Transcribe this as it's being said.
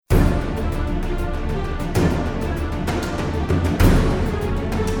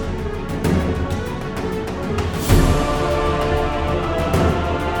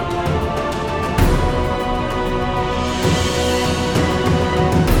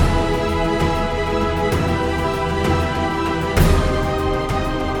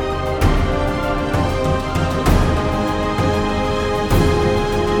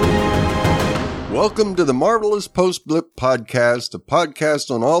Welcome to the Marvelous Post-Blip Podcast, a podcast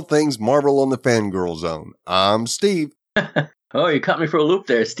on all things Marvel on the Fangirl Zone. I'm Steve. Oh, you caught me for a loop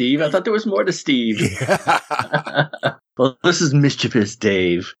there, Steve. I thought there was more to Steve. Yeah. Well, this is Mischevious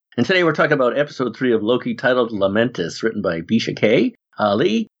Dave. And today we're talking about episode 3 of Loki titled Lamentis, written by Bisha K.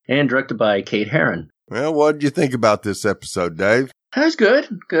 Ali, and directed by Kate Herron. Well, what did you think about this episode, Dave? That was good.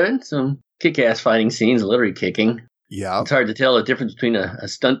 Good. Some kick-ass fighting scenes, literally kicking. Yeah. It's hard to tell the difference between a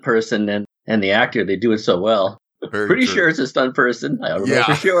stunt person and the actor. They do it so well. Very Pretty true. sure it's a stunt person. I don't know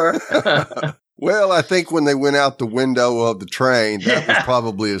for sure. Well, I think when they went out the window of the train, that was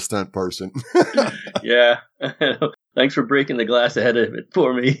probably a stunt person. Yeah. Thanks for breaking the glass ahead of it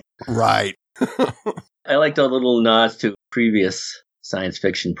for me. Right. I liked all the little nods to previous science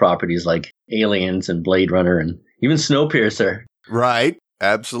fiction properties like Aliens and Blade Runner and even Snowpiercer. Right.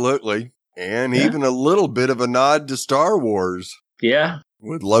 Absolutely. And even a little bit of a nod to Star Wars. Yeah.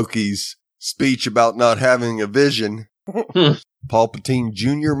 With Loki's speech about not having a vision. Palpatine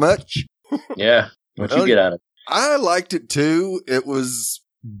Jr. much? Yeah. What'd you get out of it? I liked it too. It was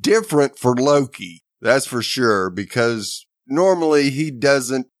different for Loki. That's for sure. Because normally he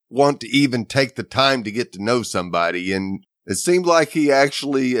doesn't want to even take the time to get to know somebody. And it seemed like he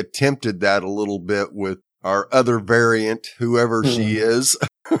actually attempted that a little bit with our other variant, whoever she is.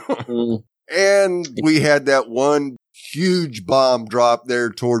 And we had that one huge bomb drop there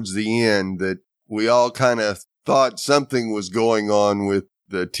towards the end that we all kind of thought something was going on with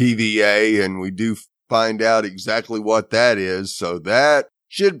the TVA, and we do find out exactly what that is. So that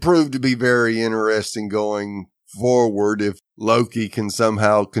should prove to be very interesting going forward if Loki can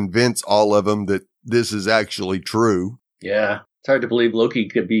somehow convince all of them that this is actually true. Yeah. It's hard to believe Loki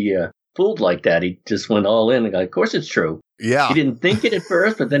could be fooled like that. He just went all in and of course it's true. Yeah. He didn't think it at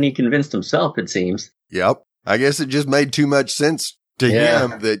first, but then he convinced himself, it seems. Yep. I guess it just made too much sense to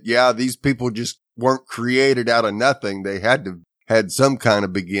him that, these people just weren't created out of nothing. They had some kind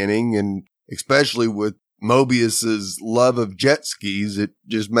of beginning, and especially with Mobius's love of jet skis, it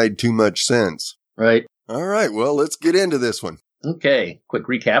just made too much sense. Right. All right. Well, let's get into this one. Okay. Quick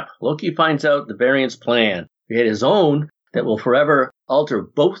recap. Loki finds out the variant's plan. He had his own that will forever alter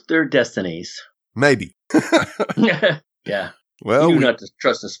both their destinies. Maybe. Yeah. Well, you do not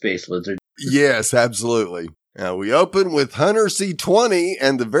trust a space lizard. Yes, absolutely. Now, we open with Hunter C20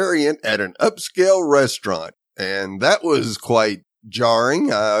 and the variant at an upscale restaurant. And that was quite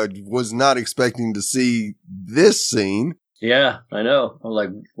jarring. I was not expecting to see this scene. Yeah, I know. I'm like,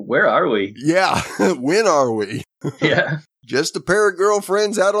 where are we? Yeah, when are we? Yeah. Just a pair of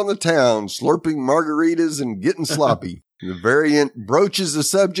girlfriends out on the town, slurping margaritas and getting sloppy. The variant broaches the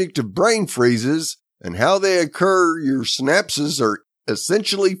subject of brain freezes and how they occur. Your synapses are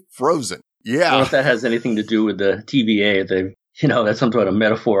essentially frozen. Yeah. I don't know if that has anything to do with the TVA. That's some sort of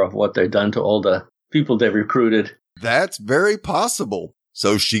metaphor of what they've done to all the people they've recruited. That's very possible.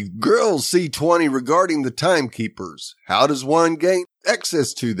 So she grills C20 regarding the timekeepers. How does one gain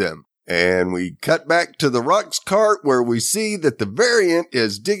access to them? And we cut back to the rocks cart where we see that the variant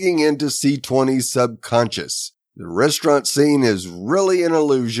is digging into C20's subconscious. The restaurant scene is really an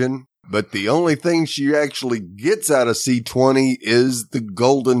illusion, but the only thing she actually gets out of C20 is the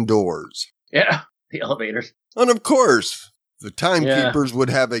golden doors. Yeah, the elevators. And of course, the timekeepers would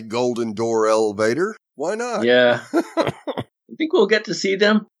have a golden door elevator. Why not? Yeah. You think we'll get to see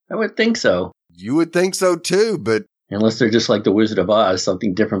them? I would think so. You would think so too, but unless they're just like the Wizard of Oz,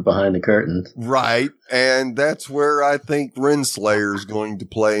 something different behind the curtain. Right. And that's where I think Renslayer is going to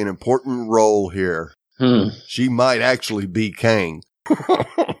play an important role here. She might actually be Kang.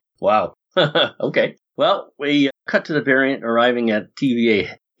 Wow. Okay. Well, we cut to the variant arriving at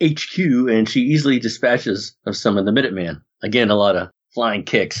TVA HQ, and she easily dispatches of some of the Minutemen. Again, a lot of flying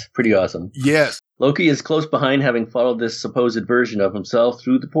kicks. Pretty awesome. Yes. Loki is close behind, having followed this supposed version of himself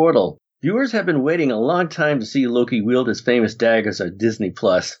through the portal. Viewers have been waiting a long time to see Loki wield his famous daggers on Disney+.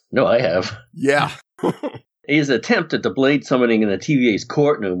 No, I have. Yeah. His attempt at the blade summoning in the TVA's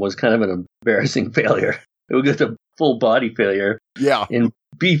courtroom was kind of an embarrassing failure. It was just a full body failure. Yeah. And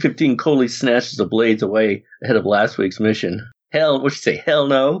B-15 coldly snatches the blades away ahead of last week's mission. Hell, what'd you say? Hell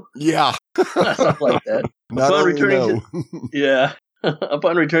no? Yeah. Something like that.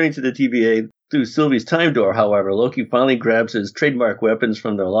 Upon returning to the TVA through Sylvie's time door, however, Loki finally grabs his trademark weapons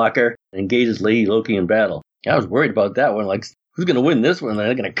from their locker and engages Lady Loki in battle. I was worried about that one. Like, who's going to win this one? Are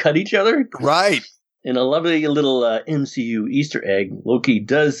they going to cut each other? Right. In a lovely little MCU Easter egg, Loki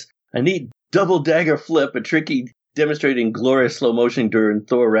does a neat double dagger flip, a tricky demonstrating glorious slow motion during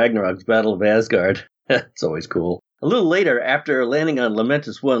Thor Ragnarok's Battle of Asgard. It's always cool. A little later, after landing on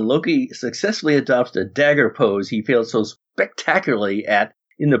Lamentis 1, Loki successfully adopts the dagger pose he failed so spectacularly at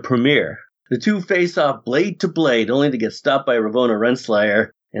in the premiere. The two face off blade to blade, only to get stopped by Ravonna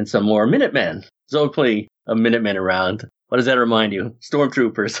Renslayer and some more Minutemen. There's only a Minutemen around. What does that remind you?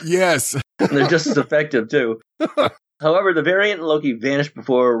 Stormtroopers. Yes. And they're just as effective, too. However, the Variant and Loki vanish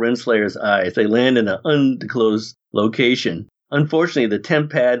before Renslayer's eyes. They land in an undisclosed location. Unfortunately, the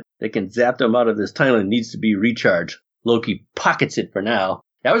temp pad that can zap them out of this timeline needs to be recharged. Loki pockets it for now.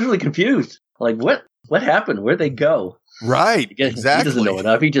 I was really confused. Like, what happened? Where'd they go? Right, exactly. He doesn't know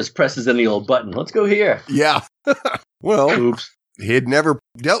enough. He just presses any old button. Let's go here. Yeah. Well, oops. He had never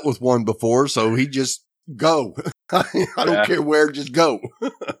dealt with one before, so he just go. I don't care where, just go.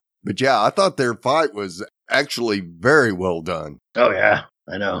 But yeah, I thought their fight was actually very well done. Oh, yeah,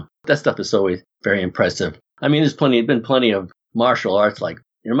 I know. That stuff is always very impressive. I mean, there's been plenty of martial arts. Like,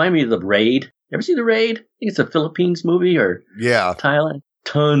 it reminded me of The Raid. You ever see The Raid? I think it's a Philippines movie or Thailand.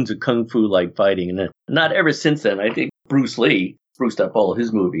 Tons of kung fu like fighting. And not ever since then. I think Bruce Lee spruced up all of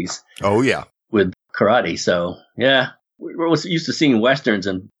his movies. Oh, yeah. With karate. So, yeah. We're used to seeing Westerns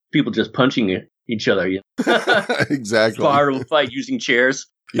and people just punching each other. You know? Exactly. Spar to fight using chairs.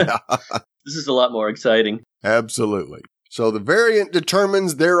 Yeah. This is a lot more exciting. Absolutely. So the Variant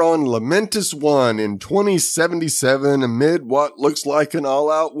determines they're on Lamentis 1 in 2077 amid what looks like an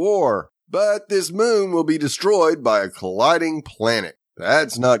all-out war. But this moon will be destroyed by a colliding planet.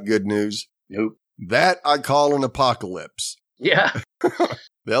 That's not good news. Nope. That I call an apocalypse. Yeah.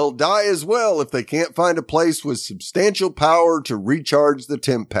 They'll die as well if they can't find a place with substantial power to recharge the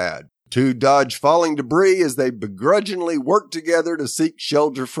temp pad. Two dodge falling debris as they begrudgingly work together to seek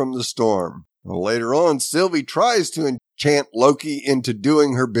shelter from the storm. Well, later on, Sylvie tries to enchant Loki into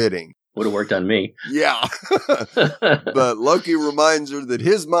doing her bidding. Would have worked on me. Yeah. But Loki reminds her that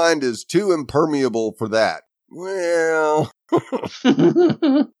his mind is too impermeable for that. Well.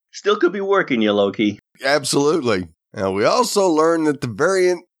 Still could be working you, Loki. Absolutely. Now, we also learn that the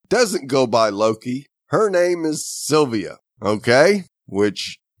Variant doesn't go by Loki. Her name is Sylvia, okay?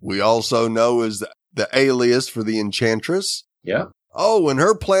 Which we also know is the alias for the Enchantress. Yeah. Oh, and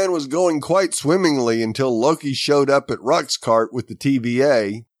her plan was going quite swimmingly until Loki showed up at Ruxcart with the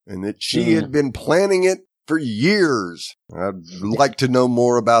TVA, and that she had been planning it for years. I'd like to know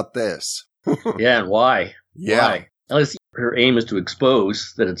more about this. Yeah, and why? Yeah. Why? Unless her aim is to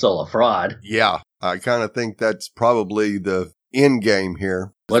expose that it's all a fraud. Yeah, I kind of think that's probably the end game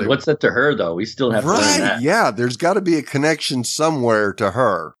here. What's that to her, though? We still have to learn that. Yeah, there's got to be a connection somewhere to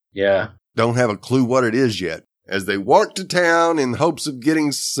her. Yeah. Don't have a clue what it is yet. As they walk to town in hopes of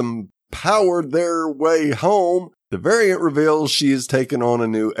getting some power their way home, the Variant reveals she has taken on a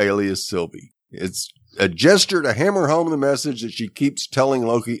new alias, Sylvie. It's a gesture to hammer home the message that she keeps telling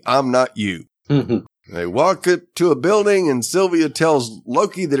Loki, I'm not you. They walk it to a building, and Sylvia tells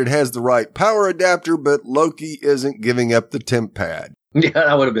Loki that it has the right power adapter, but Loki isn't giving up the temp pad. Yeah,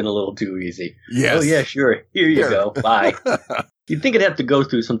 that would have been a little too easy. Yes. Oh, yeah, sure. Here you go. Bye. You'd think it'd have to go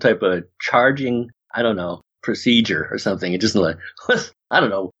through some type of charging, I don't know, procedure or something. It just like, I don't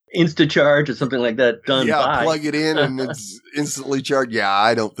know, Insta-charge or something like that done. Yeah, plug it in and it's instantly charged. Yeah,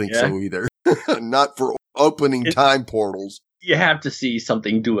 I don't think so either. Not for opening time portals. You have to see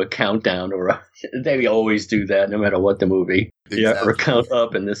something do a countdown, or they always do that no matter what the movie. Exactly. Yeah, or count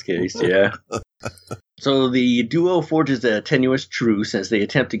up in this case, yeah. So the duo forges a tenuous truce as they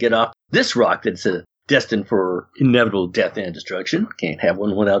attempt to get off this rock that's destined for inevitable death and destruction. Can't have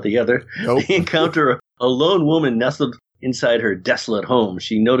one without the other. Nope. They encounter a lone woman nestled inside her desolate home.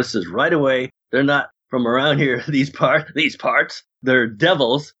 She notices right away they're not from around here, these parts. They're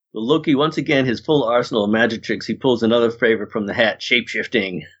devils. Loki, once again, his full arsenal of magic tricks, he pulls another favorite from the hat,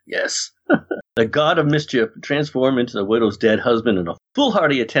 shape-shifting. Yes. The god of mischief transformed into the widow's dead husband in a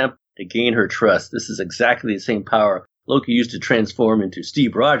foolhardy attempt to gain her trust. This is exactly the same power Loki used to transform into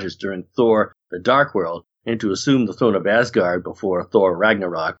Steve Rogers during Thor: The Dark World and to assume the throne of Asgard before Thor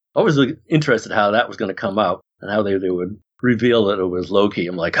Ragnarok. I was interested how that was going to come out and how they would reveal that it was Loki.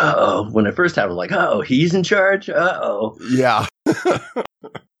 I'm like, uh-oh. When it first happened, I'm like, uh-oh, he's in charge? Uh-oh. Yeah.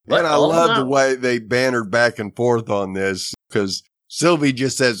 And I love the way they bantered back and forth on this, because Sylvie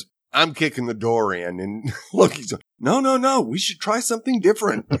just says, I'm kicking the door in. And Loki's like, no, we should try something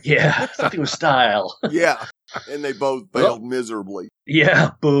different. Yeah, something with style. Yeah. And they both failed miserably.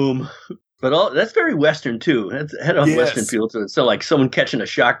 Yeah, boom. But that's very Western, too. It had a Western feel to it. So, like someone catching a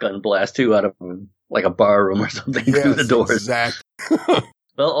shotgun blast, too, out of like a bar room or something through the doors. Exactly.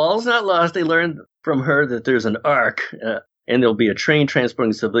 Well, all's not lost. They learned from her that there's an arc, and there'll be a train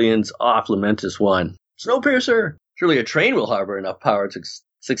transporting civilians off Lamentis 1. Snowpiercer! Surely a train will harbor enough power to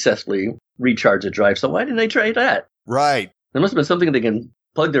successfully recharge a drive, so why didn't they try that? Right. There must have been something they can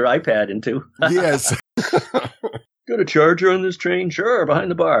plug their iPad into. Yes. Got a charger on this train? Sure,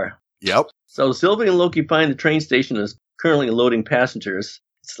 behind the bar. Yep. So Sylvie and Loki find the train station is currently loading passengers.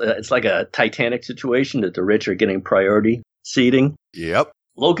 It's like a Titanic situation that the rich are getting priority seating. Yep.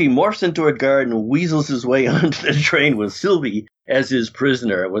 Loki morphs into a guard and weasels his way onto the train with Sylvie as his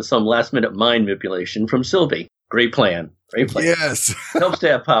prisoner with some last-minute mind manipulation from Sylvie. Great plan. Great plan. Yes. Helps to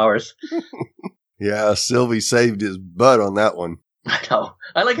have powers. Yeah, Sylvie saved his butt on that one. I know.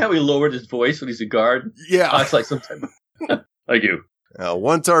 I like how he lowered his voice when he's a guard. Yeah. Talks like some type of... Like you. Now,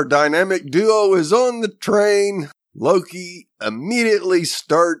 once our dynamic duo is on the train, Loki immediately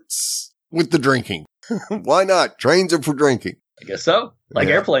starts with the drinking. Why not? Trains are for drinking. I guess so. Like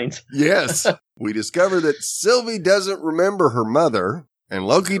airplanes. Yes. We discover that Sylvie doesn't remember her mother, and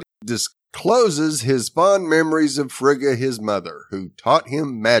Loki discloses his fond memories of Frigga, his mother, who taught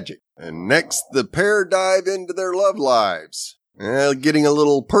him magic. And next, the pair dive into their love lives. Getting a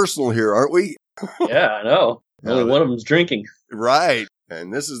little personal here, aren't we? Yeah, I know. Only one of them's drinking. Right.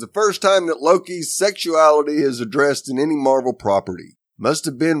 And this is the first time that Loki's sexuality is addressed in any Marvel property. Must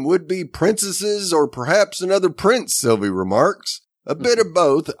have been would-be princesses or perhaps another prince, Sylvie remarks. A bit of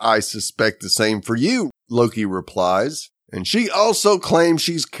both. I suspect the same for you, Loki replies. And she also claims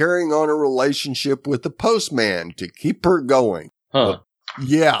she's carrying on a relationship with the postman to keep her going. Huh.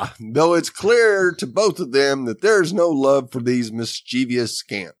 Yeah, though it's clear to both of them that there's no love for these mischievous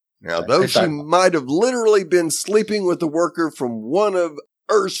scamps. Now, though she might have literally been sleeping with a worker from one of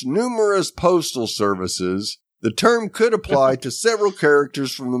Earth's numerous postal services, the term could apply to several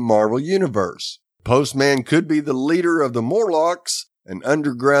characters from the Marvel Universe. Postman could be the leader of the Morlocks, an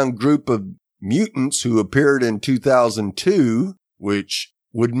underground group of mutants who appeared in 2002, which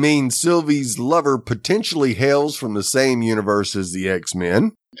would mean Sylvie's lover potentially hails from the same universe as the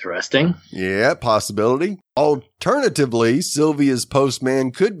X-Men. Interesting. Yeah, possibility. Alternatively, Sylvia's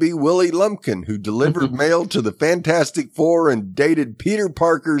postman could be Willie Lumpkin, who delivered mail to the Fantastic Four and dated Peter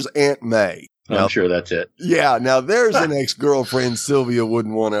Parker's Aunt May. I'm sure that's it. Yeah, now there's an ex-girlfriend Sylvia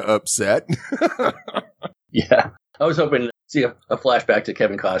wouldn't want to upset. Yeah, I was hoping to see a flashback to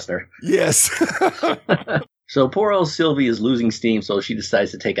Kevin Costner. Yes. So poor old Sylvie is losing steam, so she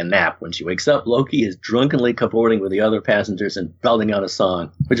decides to take a nap. When she wakes up, Loki is drunkenly cavorting with the other passengers and belting out a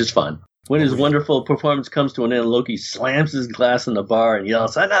song, which is fun. When his wonderful performance comes to an end, Loki slams his glass in the bar and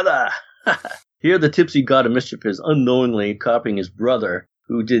yells, "Another!" Here, the tipsy god of mischief is unknowingly copying his brother,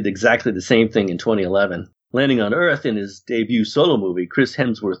 who did exactly the same thing in 2011. Landing on Earth in his debut solo movie, Chris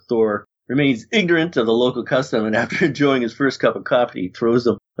Hemsworth Thor remains ignorant of the local custom, and after enjoying his first cup of coffee, he throws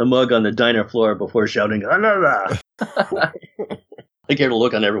the mug on the diner floor before shouting, "Another!" I get a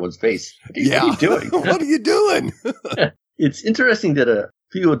look on everyone's face. What are you doing? What are you doing? It's interesting that a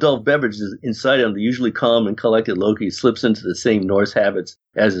few adult beverages inside him, the usually calm and collected Loki slips into the same Norse habits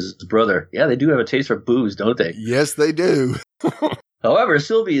as his brother. Yeah, they do have a taste for booze, don't they? Yes, they do. However,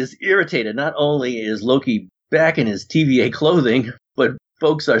 Sylvie is irritated. Not only is Loki back in his TVA clothing, but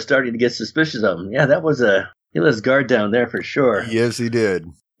folks are starting to get suspicious of him. Yeah, he let his guard down there for sure. Yes, he did.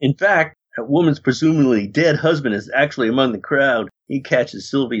 In fact, a woman's presumably dead husband is actually among the crowd. He catches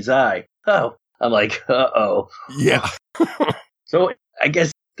Sylvie's eye. Oh, I'm like, uh-oh. Yeah. So I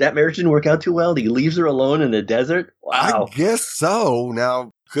guess that marriage didn't work out too well. He leaves her alone in the desert. Wow. I guess so.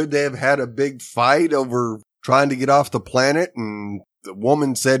 Now, could they have had a big fight over trying to get off the planet and the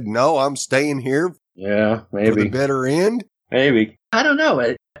woman said, "No, I'm staying here"? Yeah, maybe. For the better end? Maybe. I don't know.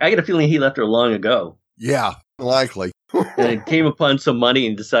 I get a feeling he left her long ago. Yeah, likely. And it came upon some money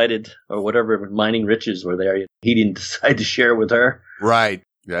and decided, or whatever mining riches were there, he didn't decide to share with her. Right.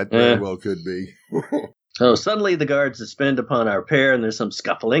 That very well could be. So suddenly the guards suspend upon our pair and there's some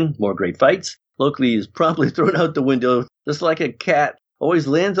scuffling, more great fights. Loki is promptly thrown out the window, just like a cat. Always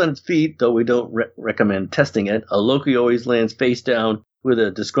lands on its feet, though we don't recommend testing it. Loki always lands face down with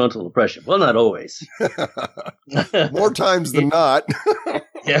a disgruntled expression. Well, not always. More times than not.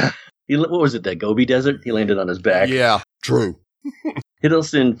 Yeah. What was it, that Gobi Desert? He landed on his back. Yeah, true.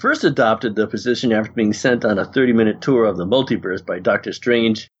 Hiddleston first adopted the position after being sent on a 30-minute tour of the multiverse by Doctor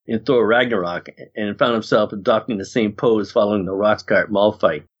Strange in Thor Ragnarok and found himself adopting the same pose following the Roxcart Mall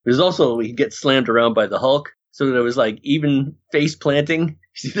fight. There's also, he gets slammed around by the Hulk, so that it was like even face planting,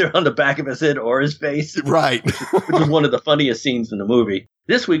 either on the back of his head or his face. Right. Which was one of the funniest scenes in the movie.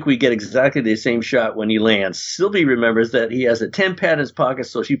 This week we get exactly the same shot when he lands. Sylvie remembers that he has a 10 pad in his pocket,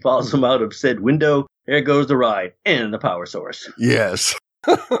 so she follows him out of said window. There goes the ride and the power source. Yes.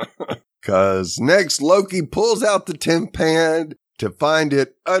 Because next Loki pulls out the 10 pad to find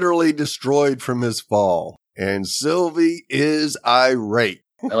it utterly destroyed from his fall. And Sylvie is irate.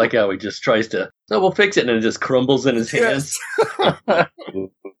 I like how he just tries to, we'll fix it, and it just crumbles in his hands.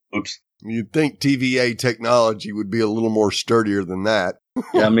 Oops. You'd think TVA technology would be a little more sturdier than that.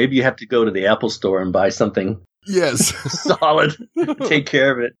 Yeah, maybe you have to go to the Apple store and buy something Yes. solid. Take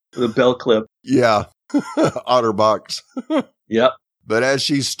care of it with a belt clip. Yeah. Otterbox. Yep. But as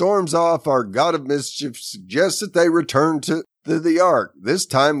she storms off, our god of mischief suggests that they return to the Ark. This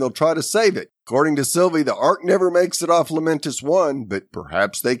time they'll try to save it. According to Sylvie, the Ark never makes it off Lamentis 1, but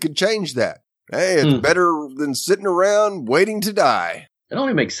perhaps they could change that. Hey, it's better than sitting around waiting to die. It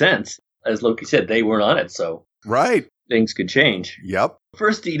only makes sense. As Loki said, they weren't on it, so Right. things could change. Yep.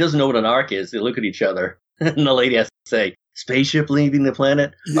 First, he doesn't know what an Ark is. They look at each other, and the lady has to say, spaceship leaving the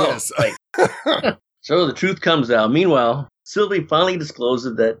planet? Yes. Oh, right. So the truth comes out. Meanwhile, Sylvie finally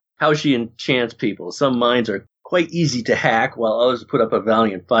discloses that how she enchants people. Some minds are quite easy to hack, while others put up a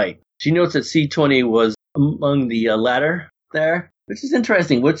valiant fight. She notes that C20 was among the latter there, which is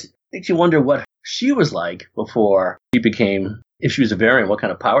interesting, which makes you wonder what she was like before she became, if she was a variant, what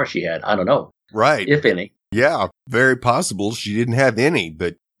kind of power she had. I don't know. Right. If any. Yeah, very possible she didn't have any,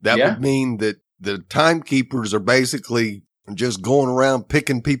 but that would mean that the timekeepers are basically just going around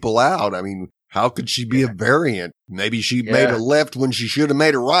picking people out. I mean, how could she be a variant? Maybe she made a left when she should have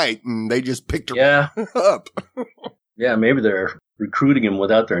made a right, and they just picked her up. Yeah, maybe they're recruiting him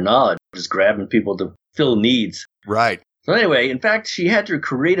without their knowledge, just grabbing people to fill needs. Right. So anyway, in fact, she had to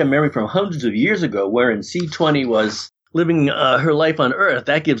create a memory from hundreds of years ago wherein C20 was living her life on Earth.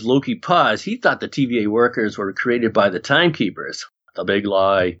 That gives Loki pause. He thought the TVA workers were created by the timekeepers. The big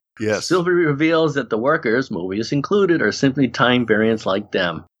lie. Yes. Sylvie reveals that the workers, Mobius included, are simply time variants like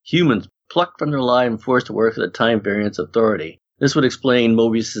them. Humans plucked from their life and forced to work for the time variance authority. This would explain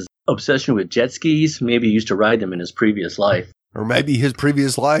Mobius' obsession with jet skis. Maybe he used to ride them in his previous life. Or maybe his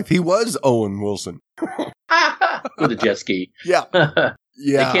previous life, he was Owen Wilson. With a jet ski. Yeah.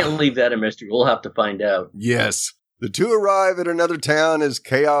 Yeah. They can't leave that a mystery. We'll have to find out. Yes. The two arrive at another town as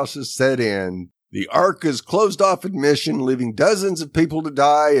chaos is set in. The Ark is closed off admission, leaving dozens of people to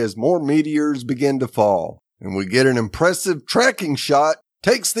die as more meteors begin to fall. And we get an impressive tracking shot,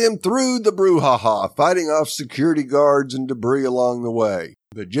 takes them through the brouhaha, fighting off security guards and debris along the way.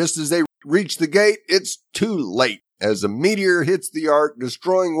 But just as they reach the gate, it's too late, as a meteor hits the Ark,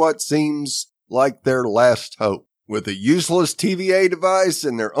 destroying what seems like their last hope. With a useless TVA device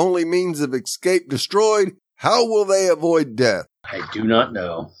and their only means of escape destroyed, how will they avoid death? I do not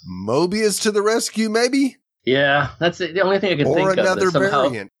know. Mobius to the rescue, maybe? Yeah, that's the only thing I can think of. Or another somehow,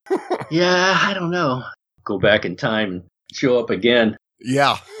 variant. Yeah, I don't know. Go back in time and show up again.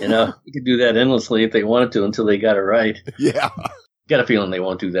 Yeah. You know, you could do that endlessly if they wanted to until they got it right. Yeah. Got a feeling they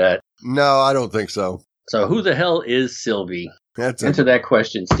won't do that. No, I don't think so. So who the hell is Sylvie? Answer that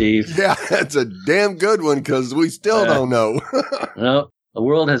question, Steve. Yeah, that's a damn good one because we still don't know. No, the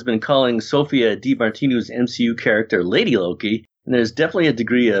world has been calling Sophia Di Martino's MCU character Lady Loki, and there's definitely a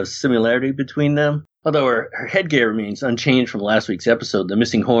degree of similarity between them. Although her headgear remains unchanged from last week's episode, the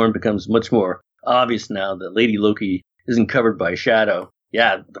missing horn becomes much more obvious now that Lady Loki isn't covered by shadow.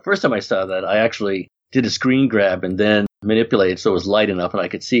 Yeah, the first time I saw that, I actually did a screen grab and then manipulated so it was light enough and I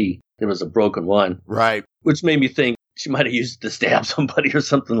could see there was a broken one. Right. Which made me think she might have used it to stab somebody or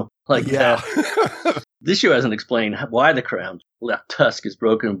something like that. This show hasn't explained why the crown's left tusk is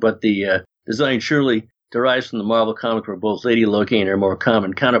broken, but the design surely derives from the Marvel comic where both Lady Loki and her more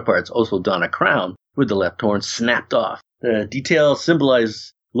common counterparts also don a crown with the left horn snapped off. The details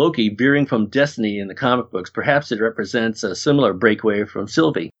symbolize Loki veering from destiny in the comic books. Perhaps it represents a similar breakaway from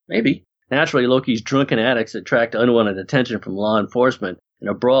Sylvie. Maybe. Naturally, Loki's drunken antics attract unwanted attention from law enforcement, and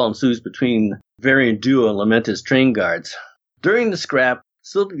a brawl ensues between variant duo and Lamentis train guards. During the scrap,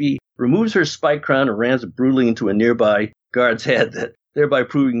 Sylvie removes her spike crown and rams it brutally into a nearby guard's head, thereby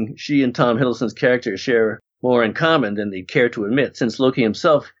proving she and Tom Hiddleston's character share more in common than they care to admit, since Loki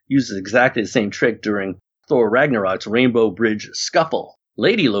himself uses exactly the same trick during Thor Ragnarok's Rainbow Bridge scuffle.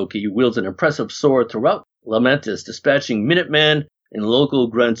 Lady Loki wields an impressive sword throughout Lamentis, dispatching Minutemen and local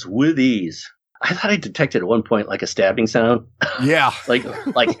grunts with ease. I thought I detected at one point like a stabbing sound. Yeah. like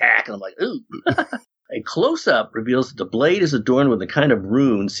hack, and I'm like, ooh. A close-up reveals that the blade is adorned with the kind of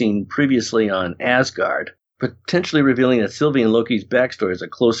rune seen previously on Asgard, potentially revealing that Sylvie and Loki's backstories are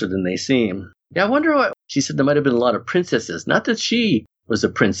closer than they seem. Yeah, I wonder what... She said there might have been a lot of princesses. Not that she was a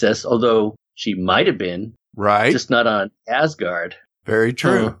princess, although she might have been. Right. Just not on Asgard. Very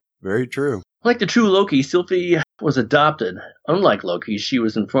true. Very true. Like the true Loki, Sylvie was adopted. Unlike Loki, she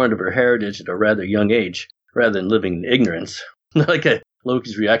was informed of her heritage at a rather young age, rather than living in ignorance. Like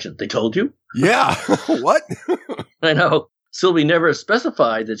Loki's reaction, they told you? Yeah. What? I know. Sylvie never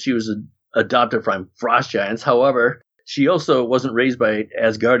specified that she was adopted from frost giants. However, she also wasn't raised by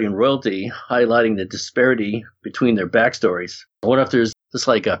Asgardian royalty, highlighting the disparity between their backstories. I wonder if there's just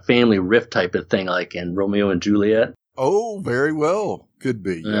like a family rift type of thing, like in Romeo and Juliet. Oh, very well. Could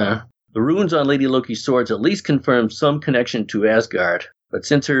be. Yeah. The runes on Lady Loki's swords at least confirm some connection to Asgard. But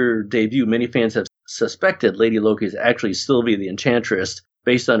since her debut, many fans have suspected Lady Loki is actually Sylvie the Enchantress,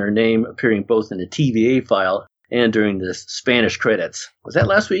 based on her name appearing both in the TVA file and during the Spanish credits. Was that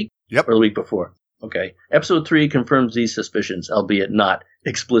last week? Yep. Or the week before? Okay. Episode 3 confirms these suspicions, albeit not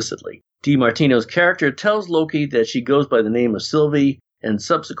explicitly. DiMartino's character tells Loki that she goes by the name of Sylvie, and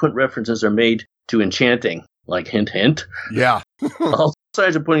subsequent references are made to enchanting. Like hint, hint. Yeah. All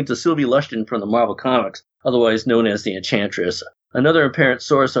signs are pointing to Sylvie Lushton from the Marvel Comics, otherwise known as the Enchantress. Another apparent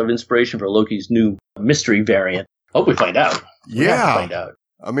source of inspiration for Loki's new mystery variant. Hope we find out. Yeah. Find out.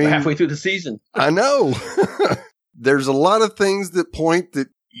 I mean, we're halfway through the season. I know. There's a lot of things that point that,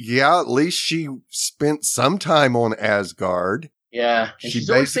 yeah, at least she spent some time on Asgard. Yeah. And she's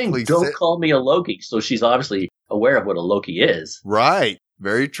always saying, don't call me a Loki. So she's obviously aware of what a Loki is. Right.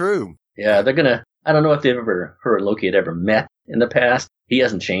 Very true. Yeah, they're going to, I don't know if her and Loki had ever met in the past. He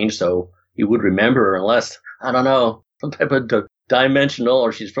hasn't changed, so he would remember her unless, I don't know, some type of dimensional,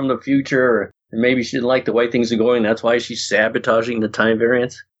 or she's from the future, or maybe she didn't like the way things are going. That's why she's sabotaging the time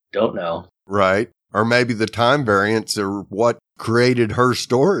variants. Don't know. Right. Or maybe the time variants are what created her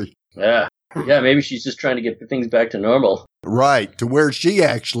story. Yeah. Yeah, maybe she's just trying to get things back to normal. Right. To where she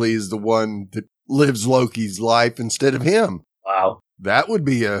actually is the one that lives Loki's life instead of him. Wow. That would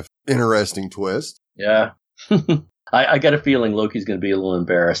be a interesting twist. Yeah. I got a feeling Loki's going to be a little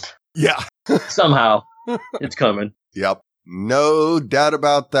embarrassed. Yeah. Somehow. It's coming. Yep. No doubt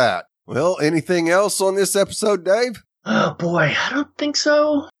about that. Well, anything else on this episode, Dave? Oh, boy. I don't think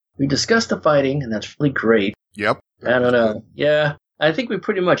so. We discussed the fighting, and that's really great. Yep. I don't know. Yeah. I think we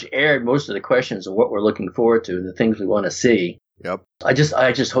pretty much aired most of the questions of what we're looking forward to and the things we want to see. Yep. I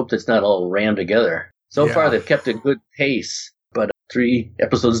just hope that's not all rammed together. So far, they've kept a good pace, but 3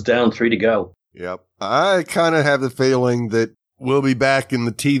 episodes down, 3 to go. Yep. I kind of have the feeling that we'll be back in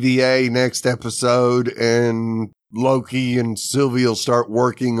the TVA next episode, and Loki and Sylvie will start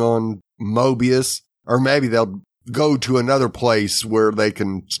working on Mobius, or maybe they'll go to another place where they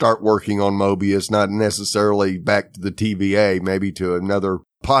can start working on Mobius, not necessarily back to the TVA, maybe to another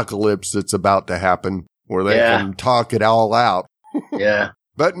apocalypse that's about to happen where they can talk it all out. Yeah.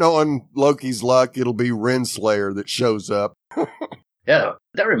 But knowing Loki's luck, it'll be Renslayer that shows up. Yeah,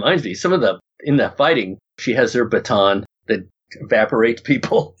 that reminds me. In that fighting, she has her baton that evaporates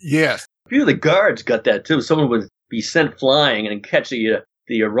people. Yes. A few of the guards got that too. Someone would be sent flying and catch the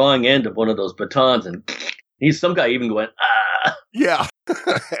wrong end of one of those batons, and some guy even went, ah. Yeah.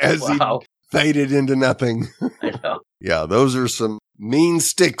 As he faded into nothing. I know. Yeah, those are some mean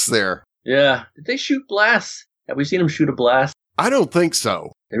sticks there. Yeah. Did they shoot blasts? Have we seen them shoot a blast? I don't think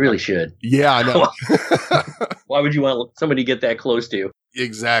so. They really should. Yeah, I know. Why would you want somebody to get that close to you?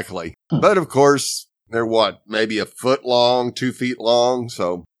 Exactly. But of course, they're maybe a foot long, 2 feet long.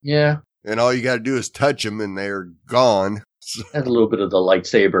 So yeah. And all you got to do is touch them and they're gone. Had a little bit of the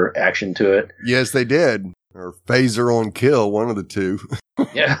lightsaber action to it. Yes, they did. Or phaser on kill, one of the two.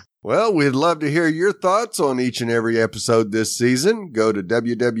 Yeah. Well, we'd love to hear your thoughts on each and every episode this season. Go to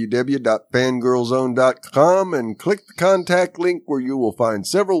www.fangirlzone.com and click the contact link where you will find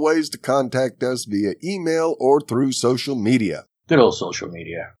several ways to contact us via email or through social media. Good old social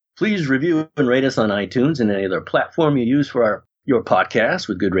media. Please review and rate us on iTunes and any other platform you use for your podcast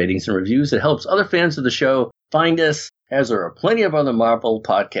with good ratings and reviews. It helps other fans of the show find us, as there are plenty of other Marvel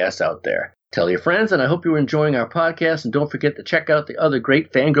podcasts out there. Tell your friends, and I hope you're enjoying our podcast, and don't forget to check out the other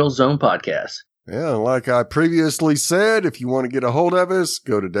great Fangirl Zone podcasts. Yeah, like I previously said, if you want to get a hold of us,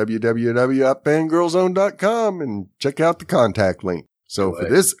 go to www.fangirlzone.com and check out the contact link. So for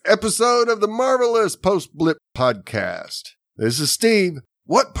this episode of the Marvelous Post-Blip Podcast, this is Steve.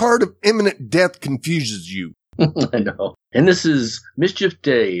 What part of imminent death confuses you? I know. And this is Mischief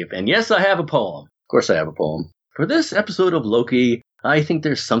Dave, and yes, I have a poem. Of course I have a poem. For this episode of Loki, I think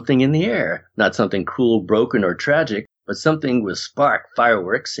there's something in the air. Not something cruel, broken, or tragic, but something with spark,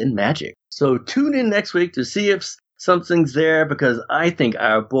 fireworks, and magic. So tune in next week to see if something's there, because I think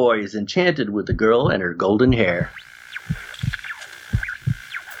our boy is enchanted with the girl and her golden hair.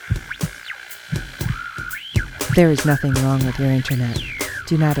 There is nothing wrong with your internet.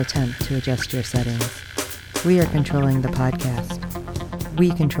 Do not attempt to adjust your settings. We are controlling the podcast.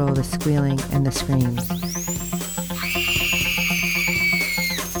 We control the squealing and the screams.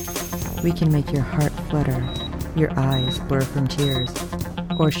 We can make your heart flutter, your eyes blur from tears,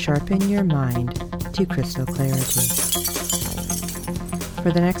 or sharpen your mind to crystal clarity.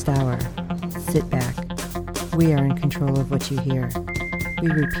 For the next hour, sit back. We are in control of what you hear. We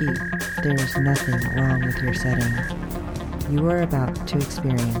repeat, there is nothing wrong with your settings. You are about to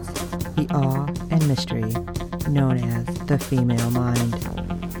experience the awe and mystery known as the female mind.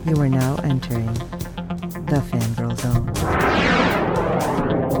 You are now entering the fangirl zone.